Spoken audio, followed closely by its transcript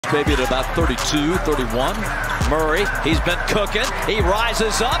maybe at about 32, 31. Murray, he's been cooking. He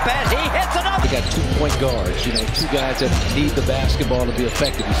rises up and he hits another. They got 2 point guards, you know, 2 guys that need the basketball to be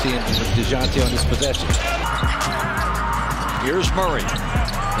effective. You see Dejounte on this possession. Here's Murray.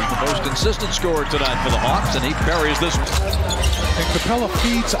 He's the most consistent scorer tonight for the Hawks, and he parries this. And Capella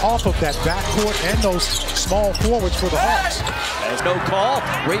feeds off of that backcourt and those small forwards for the Hawks. There's no call.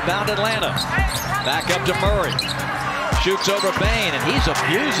 Rebound Atlanta. Back up to Murray. Shoots over Bain, and he's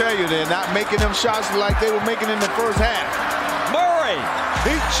abused. I tell you, they're not making them shots like they were making in the first half. Murray!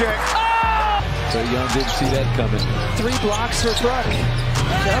 Heat check. Oh! So Young didn't see that coming. 3 blocks for Brook.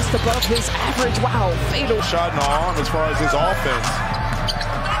 Just above his average. Wow, fatal. Shot in the arm as far as his offense.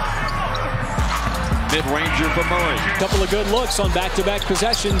 Mid-ranger for Murray. Couple of good looks on back-to-back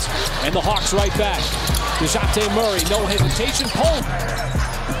possessions, and the Hawks right back. Dejounte Murray, no hesitation, pull.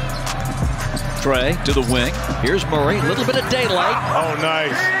 Trey to the wing. Here's Murray, a little bit of daylight. Oh,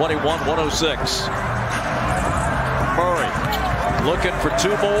 nice. 21-106. Murray looking for 2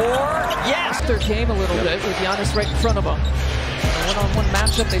 more. Yes! Their game a little bit with Giannis right in front of him. A one-on-one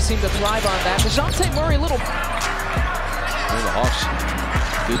matchup, they seem to thrive on that. Dejounte Murray, little. The Hawks,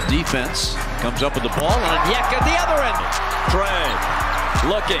 good defense. Comes up with the ball, and Onyeka at the other end. Trey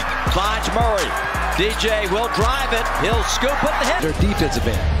looking, finds Murray. DJ will drive it. He'll scoop it and hit. Their defensive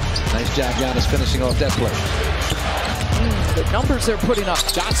end. Nice job, Giannis, finishing off that play. The numbers they're putting up.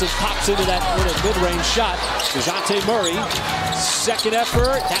 Johnson pops into that little mid-range shot. Dejounte Murray, second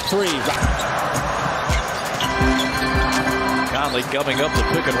effort, that 3. Conley coming up the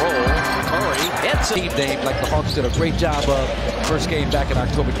pick and roll. Murray hits it. Dame, like the Hawks did a great job of first game back in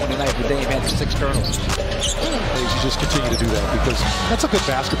October 29th, where Dame had 6 turnovers. They should just continue to do that because that's a good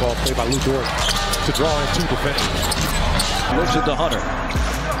basketball play by Lou Dort to draw in 2 defenders. Looks at the Hunter.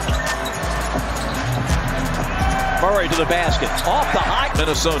 Murray to the basket. Off the high.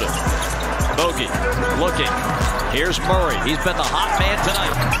 Minnesota. Bogey looking. Here's Murray. He's been the hot man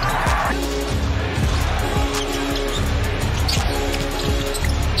tonight.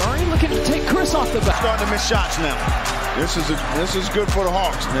 Murray looking to take Chris off the back. Starting to miss shots now. This is good for the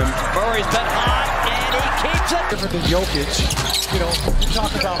Hawks. Murray's been hot, and he keeps it. Different than Jokic. You know, you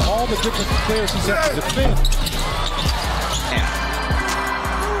talk about all the different players he's had to defend.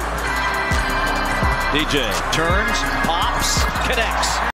 DJ turns, pops, connects.